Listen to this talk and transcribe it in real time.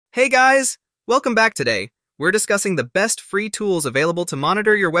Hey guys! Welcome back today. We're discussing the best free tools available to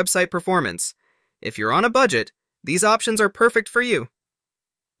monitor your website performance. If you're on a budget, these options are perfect for you.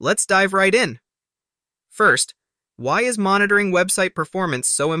 Let's dive right in. First, why is monitoring website performance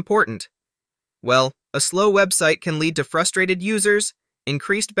so important? Well, a slow website can lead to frustrated users,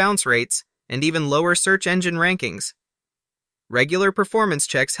 increased bounce rates, and even lower search engine rankings. Regular performance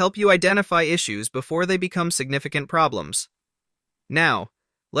checks help you identify issues before they become significant problems. Now,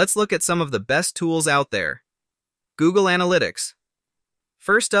 let's look at some of the best tools out there. Google Analytics.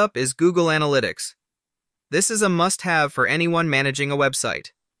 First up is Google Analytics. This is a must-have for anyone managing a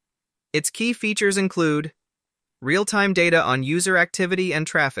website. Its key features include real-time data on user activity and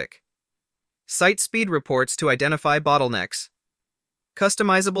traffic, site speed reports to identify bottlenecks,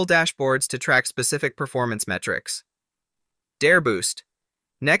 customizable dashboards to track specific performance metrics. DareBoost.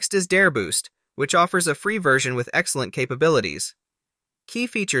 Next is DareBoost, which offers a free version with excellent capabilities. Key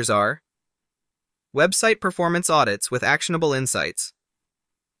features are website performance audits with actionable insights,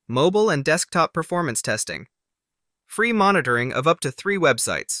 mobile and desktop performance testing, free monitoring of up to 3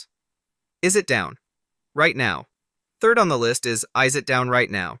 websites. Is it down? Right now. Third on the list is Is it down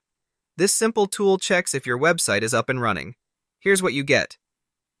right now? This simple tool checks if your website is up and running. Here's what you get.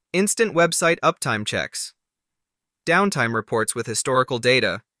 Instant website uptime checks, downtime reports with historical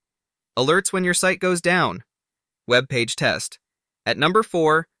data, alerts when your site goes down, web page test. At number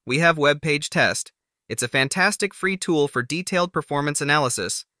 4, we have Web Page Test. It's a fantastic free tool for detailed performance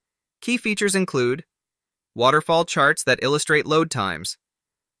analysis. Key features include waterfall charts that illustrate load times,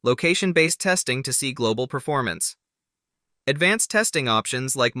 location-based testing to see global performance, advanced testing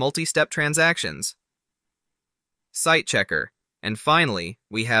options like multi-step transactions, Site Checker, and finally,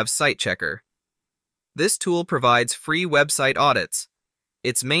 we have Site Checker. This tool provides free website audits.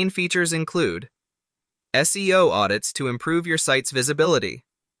 Its main features include SEO audits to improve your site's visibility,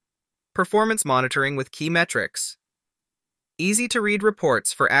 performance monitoring with key metrics, easy-to-read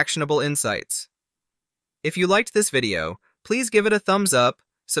reports for actionable insights. If you liked this video, please give it a thumbs up,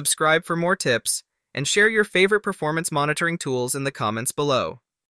 subscribe for more tips, and share your favorite performance monitoring tools in the comments below.